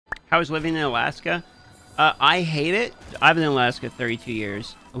How is living in Alaska? I hate it. I've been in Alaska 32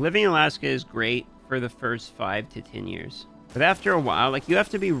 years. Living in Alaska is great for the first 5 to 10 years. But after a while, like, you have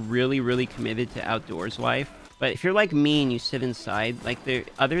to be really, really committed to outdoors life. But if you're like me and you sit inside, like,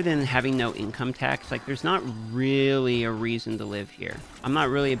 other than having no income tax, like, there's not really a reason to live here. I'm not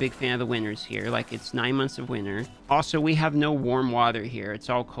really a big fan of the winters here. Like, it's 9 months of winter. Also, we have no warm water here. It's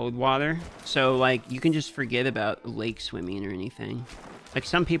all cold water. So, like, you can just forget about lake swimming or anything. Like,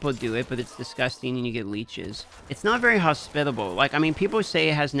 some people do it, but it's disgusting and you get leeches. It's not very hospitable. Like, I mean, people say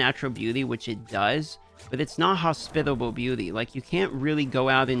it has natural beauty, which it does, but it's not hospitable beauty. Like, you can't really go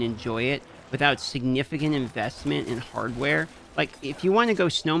out and enjoy it without significant investment in hardware. Like, if you want to go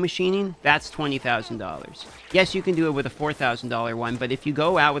snow machining, that's $20,000. Yes, you can do it with a $4,000 one, but if you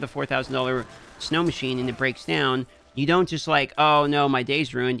go out with a $4,000 snow machine and it breaks down, you don't just like, oh no, my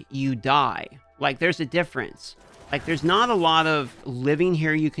day's ruined. You die. Like, there's a difference. Like, there's not a lot of living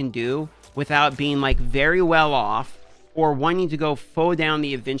here you can do without being, like, very well off or wanting to go full down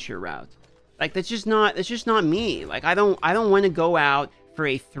the adventure route. Like, that's just not me. Like, I don't want to go out for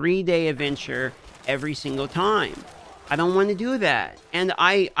a 3-day adventure every single time. I don't want to do that. And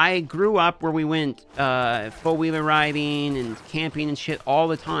I grew up where we went four-wheeler riding and camping and shit all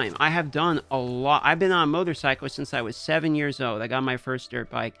the time. I have done a lot. I've been on a motorcycle since I was 7 years old. I got my first dirt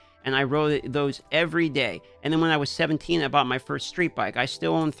bike, and I rode those every day. And then when I was 17, I bought my first street bike. I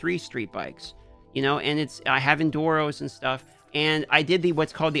still own 3 street bikes, you know, and I have enduros and stuff. And I did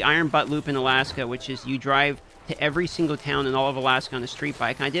what's called the Iron Butt Loop in Alaska, which is you drive to every single town in all of Alaska on a street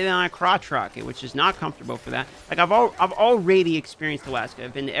bike. And I did it on a crotch rocket, which is not comfortable for that. Like, I've already experienced Alaska.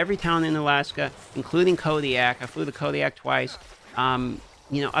 I've been to every town in Alaska, including Kodiak. I flew to Kodiak twice.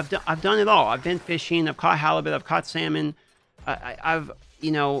 You know, I've done it all. I've been fishing. I've caught halibut. I've caught salmon. I've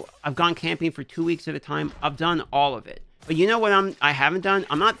gone camping for 2 weeks at a time. I've done all of it. But you know what I haven't done?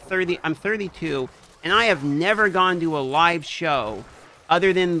 I'm not 30. I'm 32. And I have never gone to a live show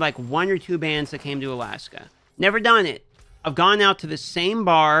other than like 1 or 2 bands that came to Alaska. Never done it. I've gone out to the same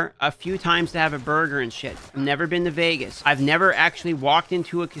bar a few times to have a burger and shit. I've never been to Vegas. I've never actually walked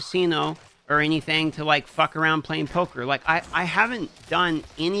into a casino or anything to like fuck around playing poker. Like, I haven't done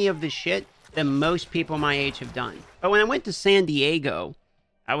any of the shit that most people my age have done. But when I went to San Diego,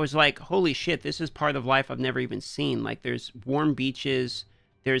 I was like, holy shit, this is part of life I've never even seen. Like, there's warm beaches.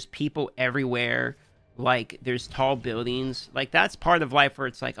 There's people everywhere. Like, there's tall buildings. Like, that's part of life where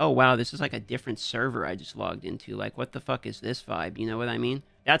it's like, oh wow, this is like a different server I just logged into. Like, what the fuck is this vibe? You know what I mean?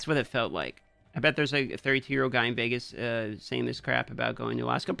 That's what it felt like. I bet there's like a 32-year-old guy in Vegas saying this crap about going to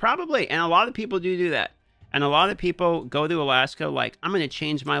Alaska. Probably. And a lot of people do that. And a lot of people go to Alaska like, I'm going to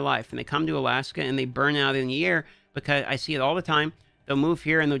change my life. And they come to Alaska and they burn out in a year, because I see it all the time. They'll move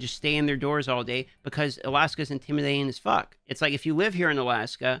here and they'll just stay in their doors all day because Alaska's intimidating as fuck. It's like, if you live here in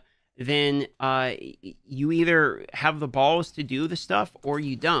Alaska, then you either have the balls to do the stuff or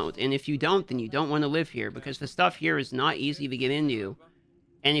you don't. And if you don't, then you don't want to live here, because the stuff here is not easy to get into.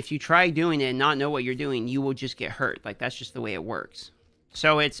 And if you try doing it and not know what you're doing, you will just get hurt. Like, that's just the way it works.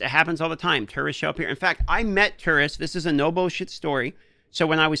 So it happens all the time. Tourists show up here. In fact, I met tourists. This is a no bullshit story. So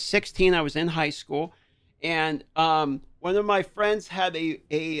when I was 16, I was in high school, and one of my friends had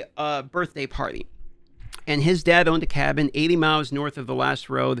a birthday party. And his dad owned a cabin 80 miles north of the last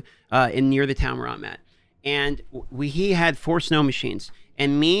road near the town where I'm at. And he had 4 snow machines.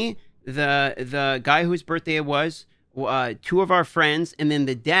 And me, the guy whose birthday it was, 2 of our friends, and then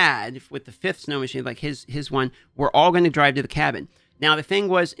the dad with the 5th snow machine, like his one, we're all going to drive to the cabin. Now, the thing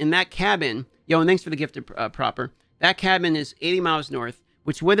was, in that cabin, and thanks for the gift of Proper. That cabin is 80 miles north,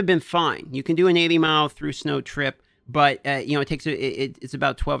 which would have been fine. You can do an 80-mile through snow trip, but, it takes, it's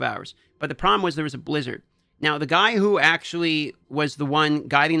about 12 hours. But the problem was there was a blizzard. Now, the guy who actually was the one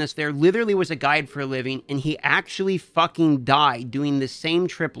guiding us there literally was a guide for a living, and he actually fucking died doing the same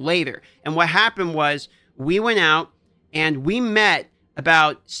trip later. And what happened was, we went out, and we met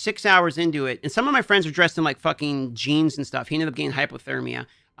about 6 hours into it, and some of my friends were dressed in, like, fucking jeans and stuff. He ended up getting hypothermia,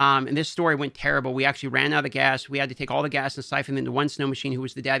 and this story went terrible. We actually ran out of gas. We had to take all the gas and siphon into one snow machine, who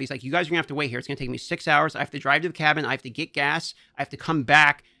was the dad. He's like, you guys are going to have to wait here. It's going to take me 6 hours. I have to drive to the cabin. I have to get gas. I have to come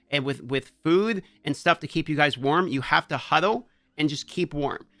back. And with food and stuff to keep you guys warm, you have to huddle and just keep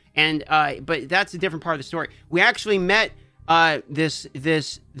warm. And but that's a different part of the story. We actually met this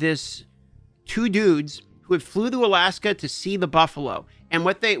 2 dudes who had flew to Alaska to see the buffalo. And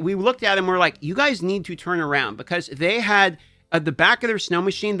we looked at them, we're like, you guys need to turn around, because they had the back of their snow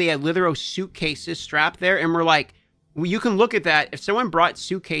machine, they had literal suitcases strapped there, and we're like, well, you can look at that. If someone brought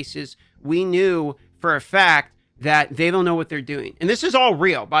suitcases, we knew for a fact that they don't know what they're doing. And this is all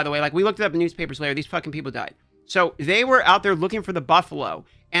real, by the way. Like, we looked it up in newspapers later. These fucking people died. So they were out there looking for the buffalo.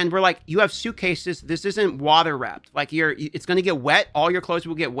 And we're like, you have suitcases. This isn't water wrapped. Like it's going to get wet. All your clothes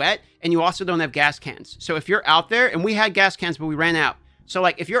will get wet. And you also don't have gas cans. So if you're out there, and we had gas cans, but we ran out. So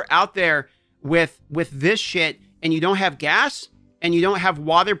like if you're out there with this shit and you don't have gas and you don't have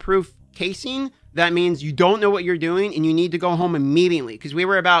waterproof casing, that means you don't know what you're doing and you need to go home immediately. Because we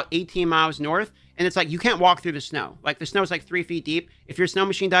were about 18 miles north. And it's like, you can't walk through the snow. Like, the snow is like 3 feet deep. If your snow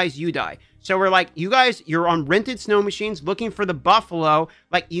machine dies, you die. So we're like, you guys, you're on rented snow machines looking for the buffalo.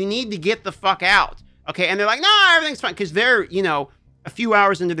 Like, you need to get the fuck out. Okay? And they're like, no, everything's fine. Because they're, you know, a few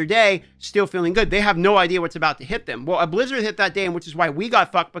hours into their day, still feeling good. They have no idea what's about to hit them. Well, a blizzard hit that day, and which is why we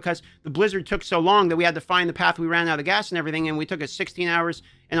got fucked, because the blizzard took so long that we had to find the path. We ran out of gas and everything, and we took us 16 hours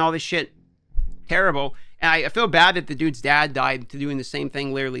and all this shit. Terrible. And I feel bad that the dude's dad died to doing the same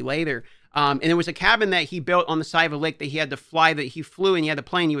thing literally later. And there was a cabin that he built on the side of a lake that he had to fly, that he flew and he had a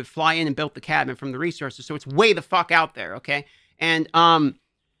plane. He would fly in and built the cabin from the resources. So it's way the fuck out there. Okay. And,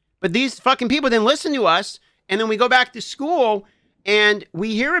 but these fucking people didn't listen to us. And then we go back to school and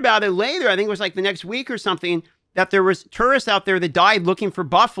we hear about it later. I think it was like the next week or something, that there was tourists out there that died looking for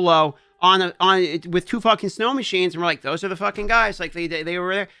buffalo with 2 fucking snow machines. And we're like, those are the fucking guys. Like they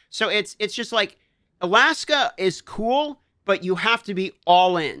were there. So it's just like, Alaska is cool, but you have to be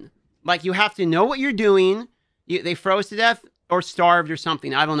all in. Like, you have to know what you're doing. They froze to death or starved or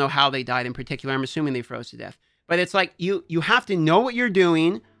something. I don't know how they died in particular. I'm assuming they froze to death. But it's like, you have to know what you're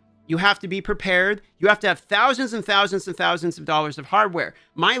doing. You have to be prepared. You have to have thousands and thousands and thousands of dollars of hardware.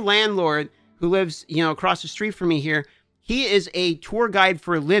 My landlord, who lives, you know, across the street from me here, he is a tour guide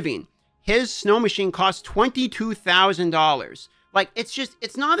for a living. His snow machine costs $22,000. Like,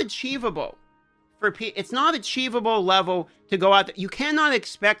 it's not achievable. It's not achievable level to go out there. You cannot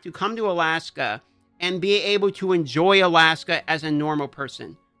expect to come to Alaska and be able to enjoy Alaska as a normal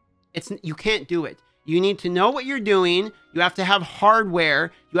person. You can't do it. You need to know what you're doing. You have to have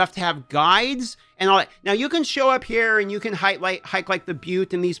hardware. You have to have guides and all that. Now, you can show up here and you can hike like the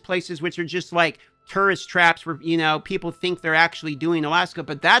Butte and these places, which are just like tourist traps where, you know, people think they're actually doing Alaska,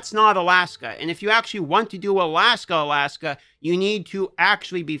 but that's not Alaska. And if you actually want to do Alaska, you need to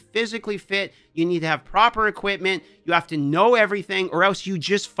actually be physically fit. You need to have proper equipment. You have to know everything, or else you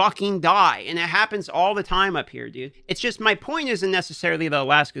just fucking die. And it happens all the time up here, dude. It's just, my point isn't necessarily that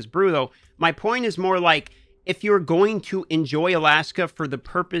Alaska's brutal. My point is more like, if you're going to enjoy Alaska for the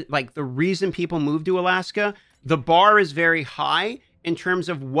purpose, like the reason people move to Alaska, the bar is very high in terms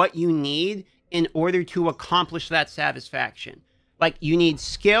of what you need in order to accomplish that satisfaction. Like, you need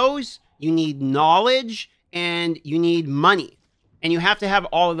skills, you need knowledge, and you need money. And you have to have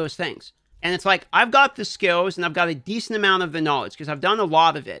all of those things. And it's like, I've got the skills and I've got a decent amount of the knowledge because I've done a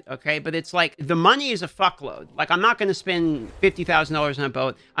lot of it, okay? But it's like, the money is a fuckload. Like, I'm not going to spend $50,000 on a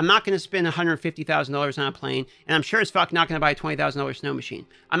boat. I'm not going to spend $150,000 on a plane. And I'm sure as fuck not going to buy a $20,000 snow machine.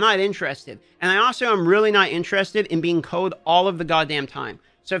 I'm not interested. And I also am really not interested in being cold all of the goddamn time.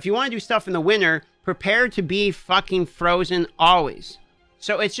 So if you want to do stuff in the winter, prepare to be fucking frozen always.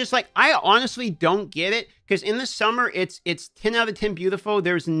 So it's just like, I honestly don't get it, because in the summer, it's 10 out of 10 beautiful.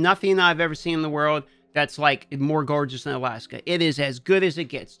 There's nothing I've ever seen in the world that's like more gorgeous than Alaska. It is as good as it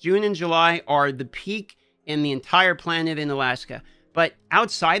gets. June and July are the peak in the entire planet in Alaska. But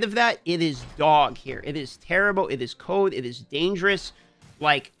outside of that, it is dog here. It is terrible. It is cold. It is dangerous.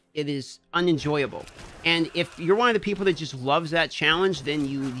 Like, it is unenjoyable. And if you're one of the people that just loves that challenge, then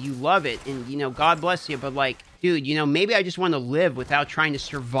you love it. And, you know, God bless you. But, like, dude, you know, maybe I just want to live without trying to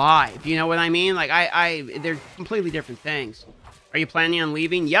survive. You know what I mean? Like, they're completely different things. Are you planning on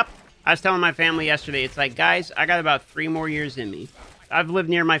leaving? Yep. I was telling my family yesterday, it's like, guys, I got about 3 more years in me. I've lived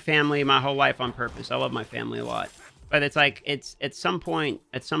near my family my whole life on purpose. I love my family a lot. But it's like, it's at some point,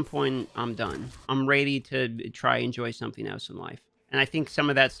 I'm done. I'm ready to try enjoy something else in life. And I think some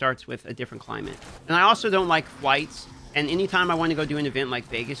of that starts with a different climate. And I also don't like flights. And anytime I want to go do an event like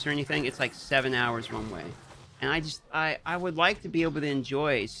Vegas or anything, it's like 7 hours one way. And I would like to be able to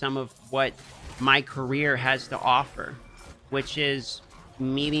enjoy some of what my career has to offer, which is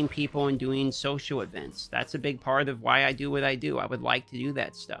meeting people and doing social events. That's a big part of why I do what I do. I would like to do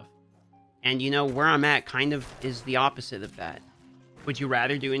that stuff. And, you know, where I'm at kind of is the opposite of that. Would you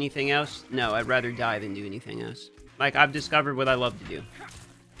rather do anything else? No, I'd rather die than do anything else. Like, I've discovered what I love to do.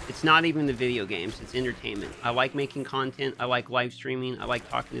 It's not even the video games, it's entertainment. I like making content, I like live streaming, I like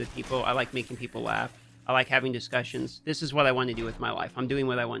talking to people, I like making people laugh, I like having discussions. This is what I want to do with my life. I'm doing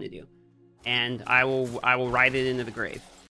what I want to do. And I will ride it into the grave.